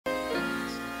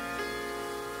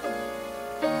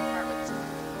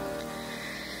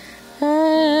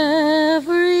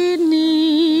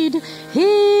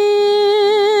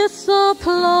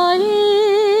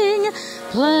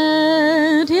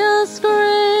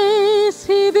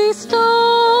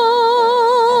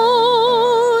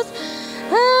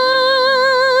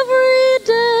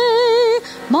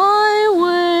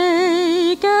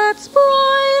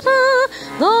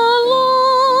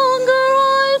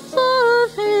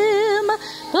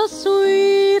the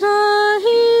sweeter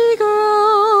he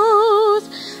grows.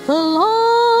 The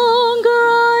longer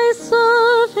I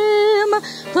serve him,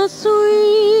 the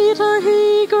sweeter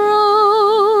he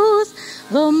grows.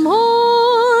 The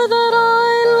more that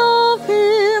I love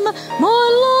him, more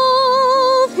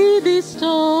love he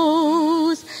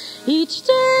bestows. Each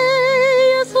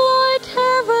day is like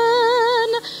heaven,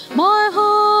 my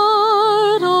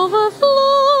heart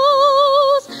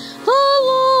overflows. The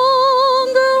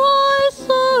longer I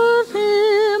serve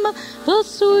him, the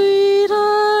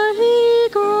sweeter he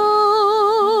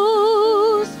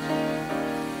grows.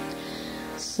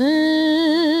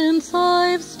 Since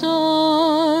I've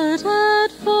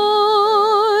started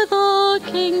for the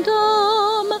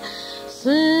kingdom,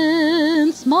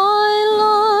 since my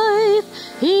life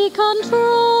he controls,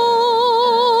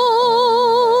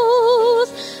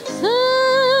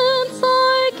 since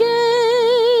I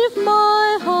gave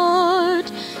my heart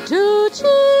to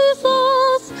Jesus.